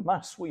going to be with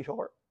my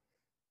sweetheart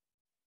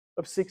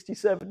of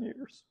 67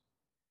 years.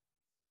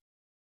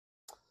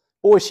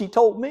 Boy, she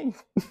told me.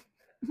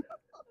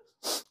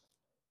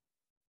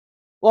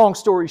 Long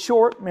story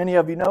short, many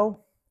of you know,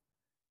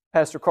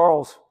 Pastor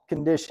Carl's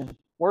condition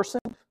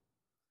worsened.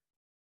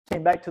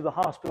 Came back to the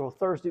hospital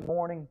Thursday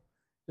morning,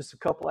 just a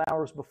couple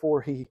hours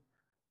before he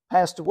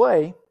passed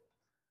away.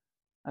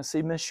 I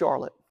see Miss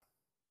Charlotte,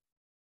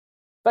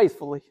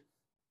 faithfully,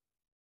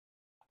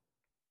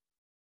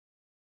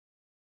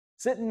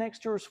 sitting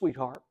next to her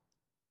sweetheart.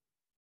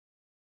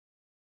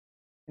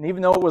 And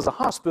even though it was a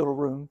hospital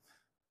room,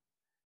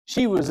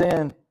 she was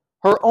in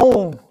her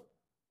own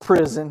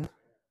prison,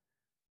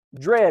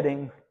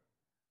 dreading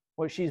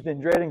what she's been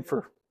dreading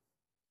for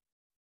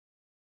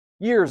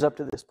years up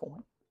to this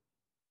point.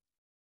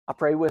 I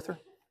pray with her.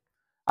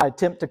 I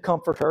attempt to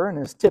comfort her, and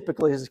as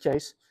typically is the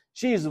case,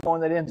 she's the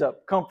one that ends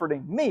up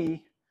comforting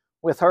me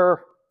with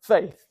her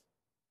faith.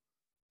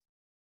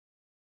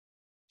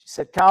 She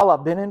said, Kyle,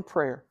 I've been in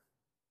prayer,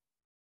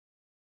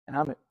 and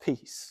I'm at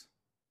peace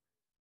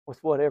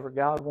with whatever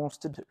God wants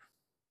to do.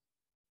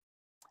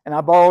 And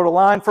I borrowed a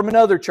line from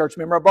another church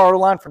member. I borrowed a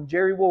line from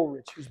Jerry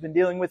Woolridge, who's been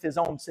dealing with his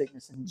own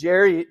sickness. And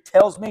Jerry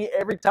tells me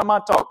every time I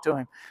talk to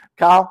him,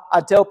 Kyle,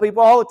 I tell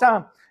people all the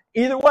time,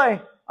 either way,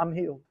 I'm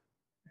healed.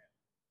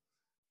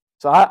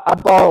 So I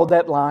borrowed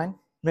that line.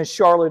 Miss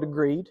Charlotte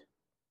agreed.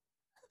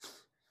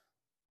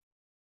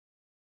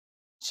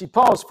 She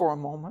paused for a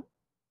moment.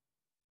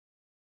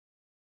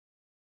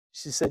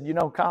 She said, you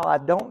know, Kyle, I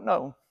don't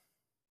know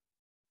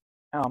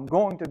how I'm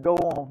going to go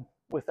on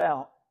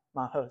without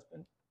my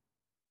husband.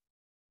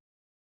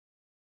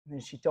 And then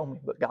she told me,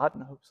 but God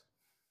knows.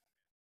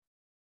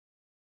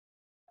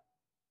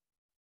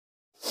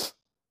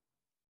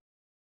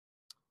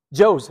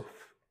 Joseph,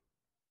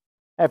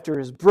 after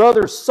his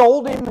brothers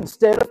sold him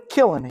instead of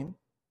killing him,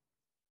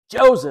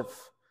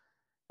 Joseph,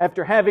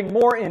 after having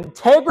more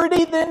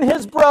integrity than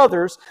his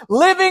brothers,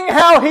 living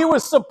how he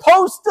was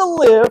supposed to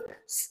live,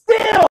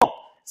 still,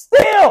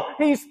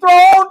 he's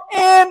thrown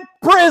in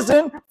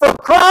prison for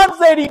crimes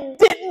that he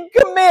didn't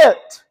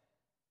commit.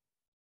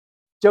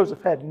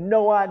 Joseph had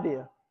no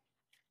idea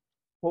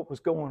what was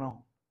going on.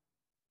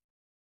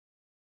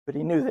 But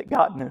he knew that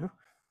God knew.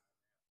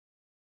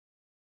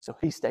 So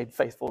he stayed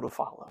faithful to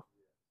follow.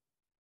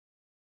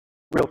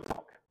 Real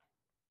talk.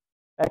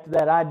 Back to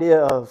that idea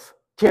of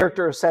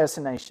character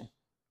assassination.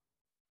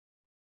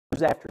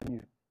 Who's after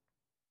you?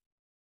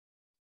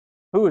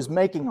 Who is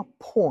making a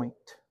point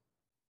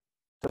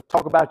to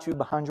talk about you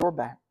behind your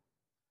back?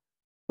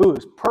 Who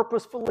is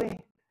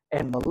purposefully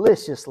and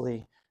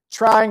maliciously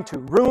trying to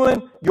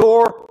ruin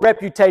your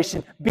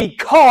reputation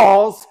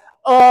because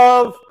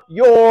of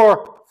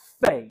your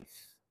faith?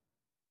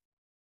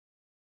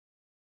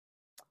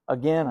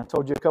 Again, I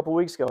told you a couple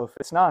weeks ago, if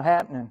it's not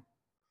happening,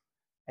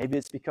 maybe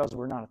it's because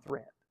we're not a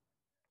threat.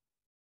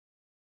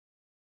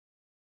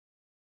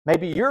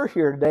 Maybe you're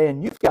here today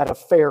and you've got a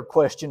fair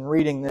question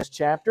reading this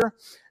chapter,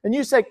 and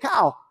you say,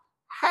 Kyle,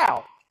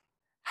 how?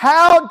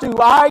 How do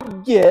I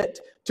get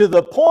to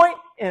the point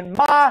in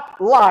my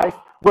life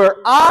where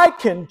I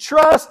can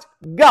trust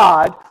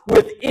God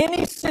with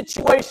any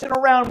situation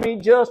around me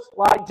just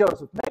like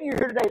Joseph? Maybe you're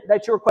here today,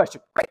 that's your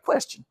question. Great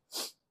question.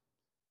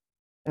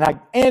 And I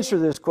answer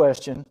this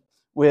question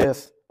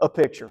with a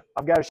picture.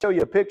 I've got to show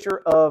you a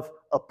picture of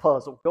a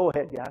puzzle. Go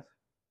ahead, guys.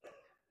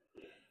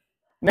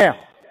 Now,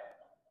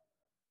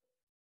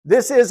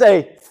 this is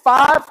a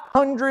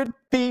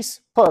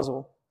 500-piece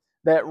puzzle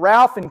that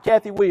Ralph and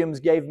Kathy Williams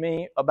gave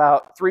me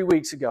about 3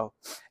 weeks ago.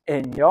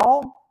 And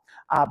y'all,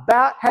 I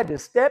about had to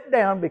step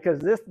down because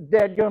this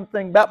dadgum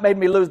thing about made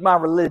me lose my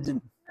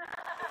religion.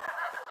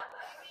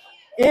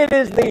 It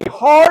is the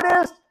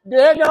hardest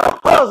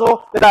dadgum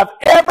puzzle that I've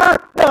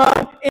ever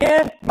done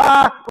in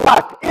my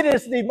life. It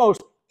is the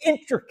most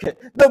intricate,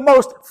 the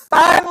most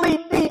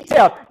finely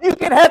detailed. You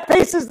can have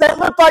pieces that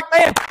look like,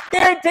 man,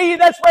 guarantee you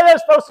that's where they're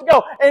supposed to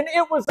go. And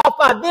it was off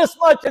by this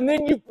much, and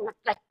then you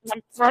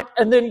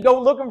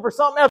go looking for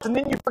something else, and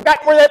then you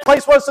forgot where that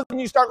place was, so then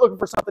you start looking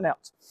for something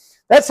else.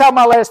 That's how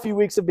my last few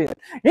weeks have been.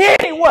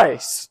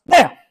 Anyways,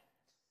 now,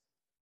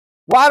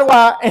 why do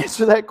I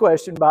answer that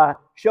question by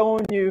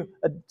showing you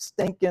a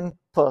stinking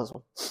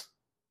puzzle?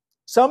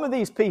 Some of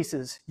these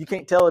pieces, you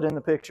can't tell it in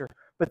the picture,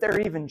 but they're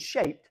even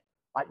shaped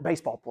like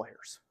baseball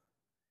players.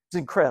 It's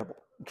incredible,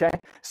 okay?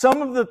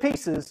 Some of the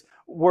pieces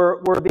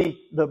were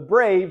the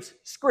Braves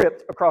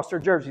script across their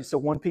jerseys. So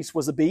one piece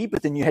was a B,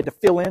 but then you had to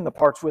fill in the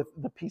parts with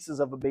the pieces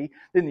of a B,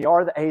 then the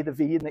R, the A, the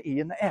V, and the E,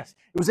 and the S.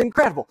 It was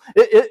incredible.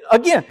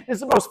 Again,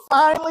 it's the most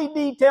finely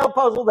detailed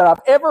puzzle that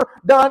I've ever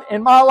done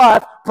in my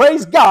life.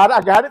 Praise God,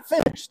 I got it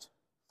finished.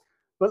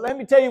 But let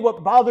me tell you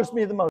what bothers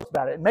me the most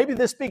about it. And maybe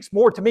this speaks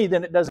more to me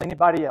than it does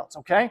anybody else,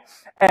 okay?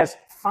 As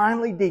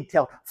finely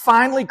detailed,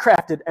 finely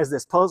crafted as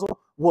this puzzle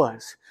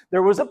was,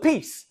 there was a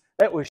piece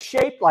that was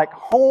shaped like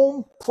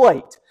home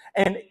plate.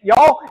 And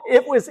y'all,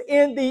 it was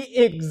in the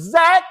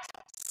exact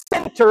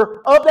center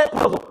of that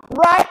puzzle,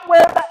 right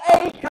where the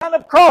A kind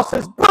of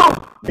crosses.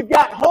 Boom! You've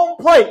got home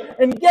plate.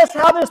 And guess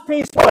how this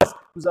piece was? It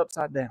was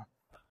upside down.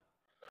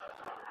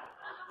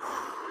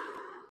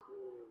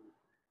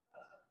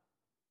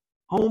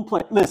 Home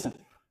plate. Listen,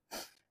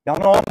 y'all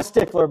know I'm a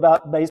stickler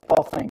about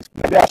baseball things.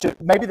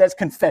 Maybe that's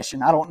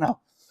confession. I don't know.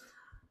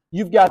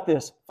 You've got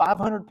this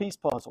 500-piece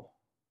puzzle,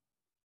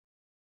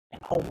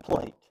 and home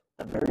plate,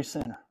 the very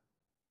center,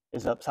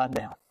 is upside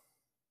down.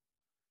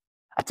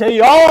 I tell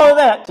you all of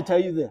that to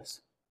tell you this.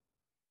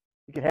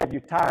 You could have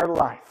your entire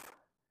life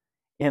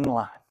in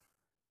line.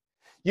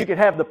 You could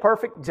have the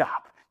perfect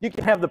job. You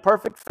can have the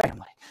perfect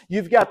family.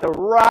 You've got the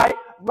right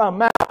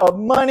amount of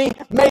money.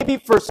 Maybe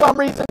for some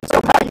reason,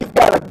 somehow you've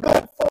got a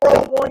good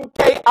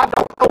 401k. I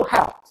don't know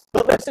how.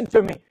 But listen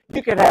to me.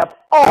 You could have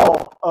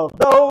all of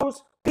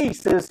those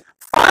pieces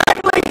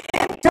finely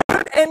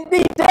entered and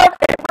detailed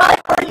and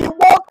right where you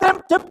want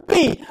them to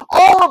be.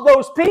 All of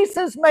those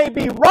pieces may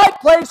be right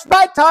place,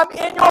 right time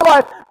in your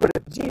life. But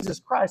if Jesus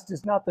Christ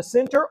is not the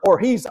center or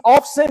He's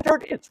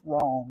off-centered, it's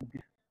wrong.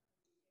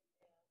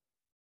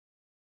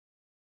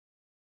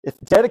 If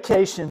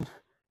dedication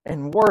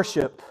and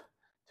worship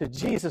to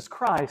Jesus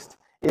Christ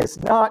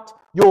is not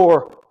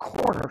your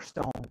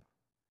cornerstone,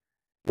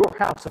 your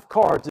house of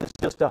cards is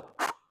just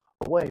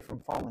away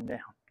from falling down,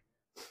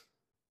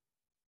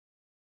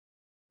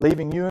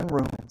 leaving you in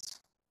ruins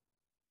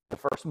the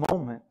first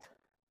moment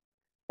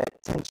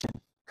that tension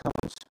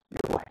comes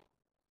your way.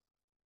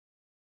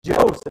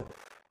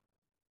 Joseph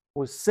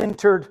was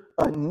centered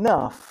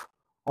enough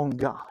on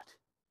God.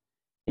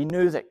 He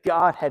knew that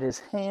God had His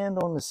hand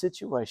on the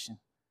situation,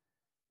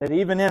 that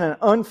even in an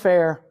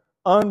unfair,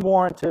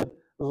 unwarranted,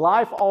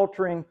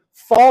 life-altering,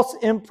 false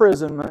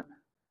imprisonment,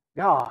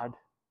 God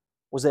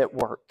was at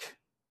work.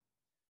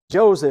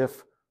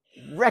 Joseph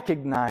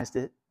recognized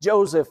it.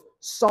 Joseph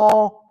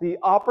saw the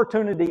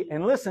opportunity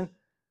and, listen,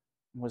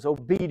 was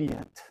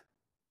obedient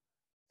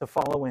to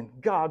follow in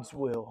God's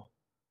will,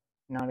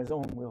 not his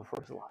own will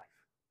for his life.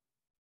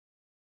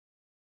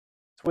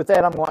 So with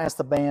that, I'm going to ask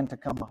the band to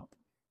come up.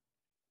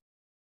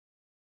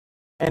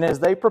 And as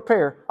they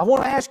prepare, I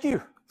want to ask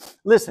you,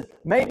 listen,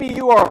 maybe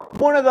you are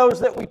one of those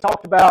that we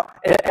talked about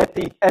at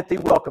the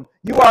welcome.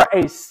 You are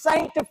a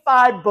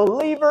sanctified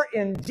believer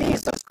in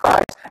Jesus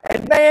Christ.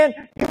 And man,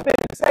 you've been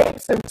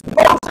saved since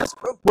Moses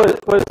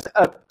was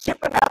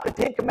chipping out the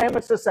Ten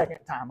Commandments the second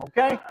time,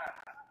 okay?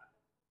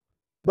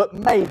 But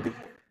maybe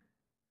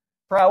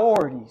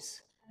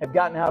priorities have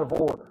gotten out of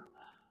order.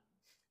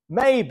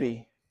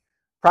 Maybe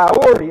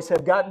priorities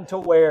have gotten to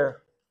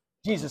where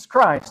Jesus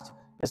Christ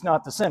is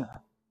not the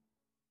center.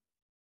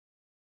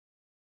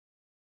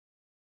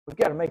 We've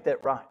got to make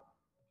that right.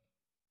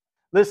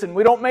 Listen,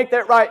 we don't make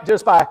that right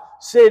just by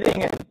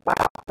sitting and it's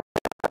got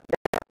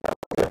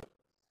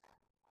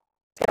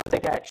to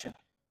take action.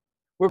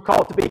 We're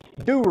called to be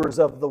doers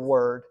of the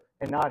word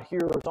and not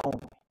hearers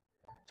only.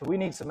 So we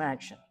need some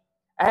action.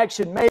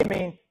 Action may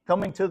mean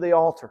coming to the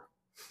altar,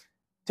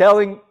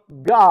 telling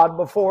God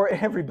before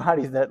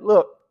everybody that,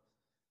 look,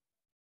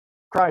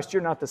 Christ,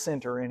 you're not the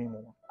center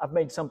anymore. I've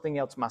made something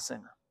else my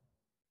center.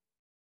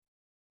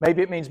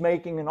 Maybe it means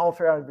making an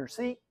altar out of your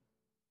seat.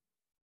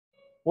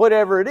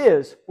 Whatever it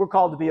is, we're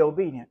called to be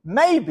obedient.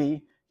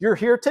 Maybe you're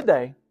here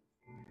today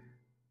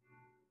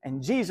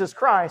and Jesus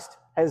Christ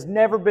has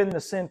never been the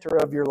center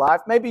of your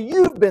life. Maybe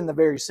you've been the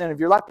very center of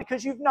your life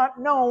because you've not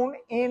known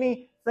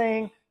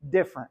anything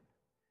different.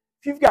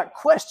 If you've got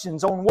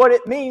questions on what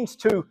it means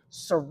to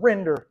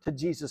surrender to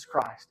Jesus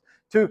Christ,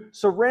 to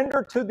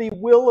surrender to the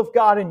will of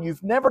God, and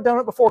you've never done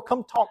it before,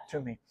 come talk to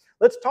me.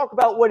 Let's talk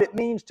about what it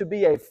means to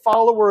be a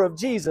follower of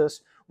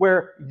Jesus,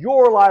 where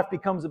your life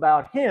becomes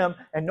about Him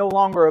and no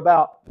longer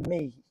about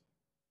me.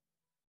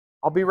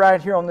 I'll be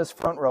right here on this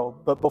front row.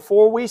 But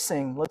before we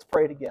sing, let's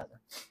pray together.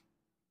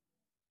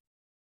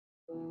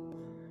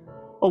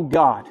 Oh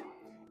God,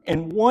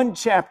 in one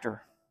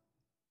chapter,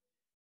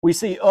 we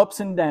see ups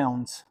and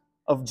downs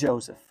of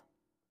Joseph.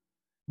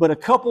 But a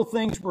couple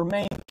things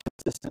remain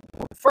consistent.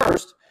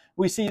 First,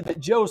 we see that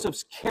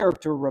Joseph's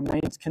character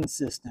remains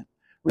consistent,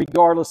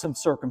 regardless of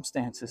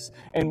circumstances.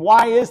 And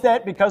why is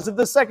that? Because of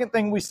the second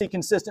thing we see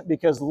consistent.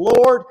 Because,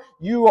 Lord,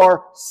 you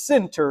are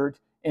centered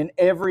in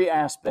every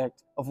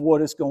aspect of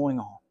what is going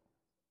on.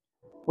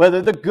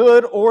 Whether the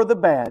good or the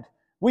bad,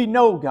 we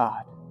know,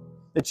 God,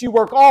 that you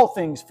work all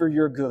things for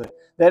your good.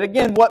 That,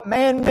 again, what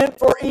man meant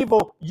for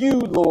evil, you,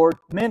 Lord,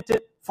 meant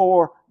it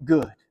for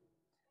good.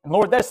 And,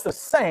 Lord, that's the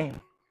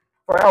same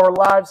for our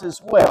lives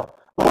as well.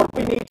 Lord,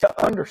 we need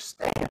to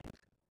understand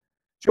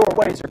your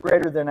ways are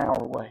greater than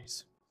our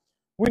ways.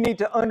 We need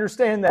to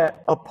understand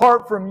that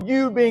apart from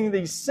you being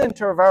the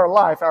center of our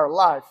life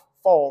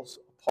falls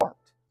apart.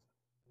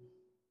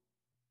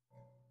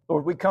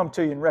 Lord, we come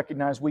to you and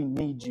recognize we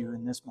need you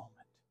in this moment.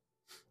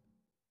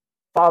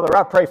 Father,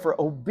 I pray for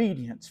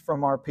obedience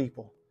from our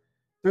people.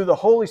 Through the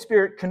Holy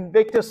Spirit,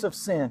 convict us of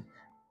sin.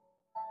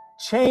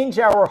 Change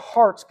our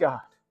hearts,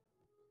 God,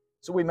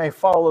 so we may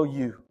follow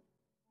you.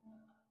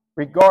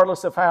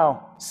 regardless of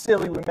how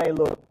silly we may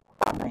look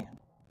by man.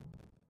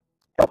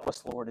 Help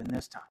us, Lord, in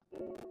this time.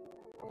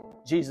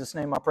 In Jesus'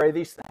 name I pray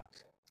these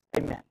things.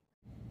 Amen.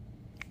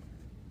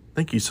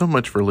 Thank you so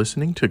much for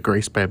listening to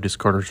Grace Baptist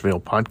Cartersville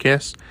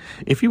podcast.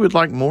 If you would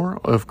like more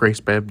of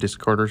Grace Baptist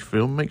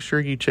Cartersville, make sure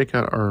you check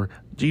out our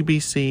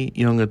GBC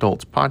Young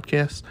Adults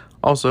podcast.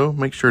 Also,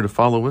 make sure to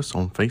follow us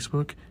on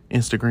Facebook,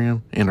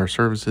 Instagram, and our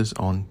services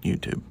on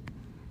YouTube.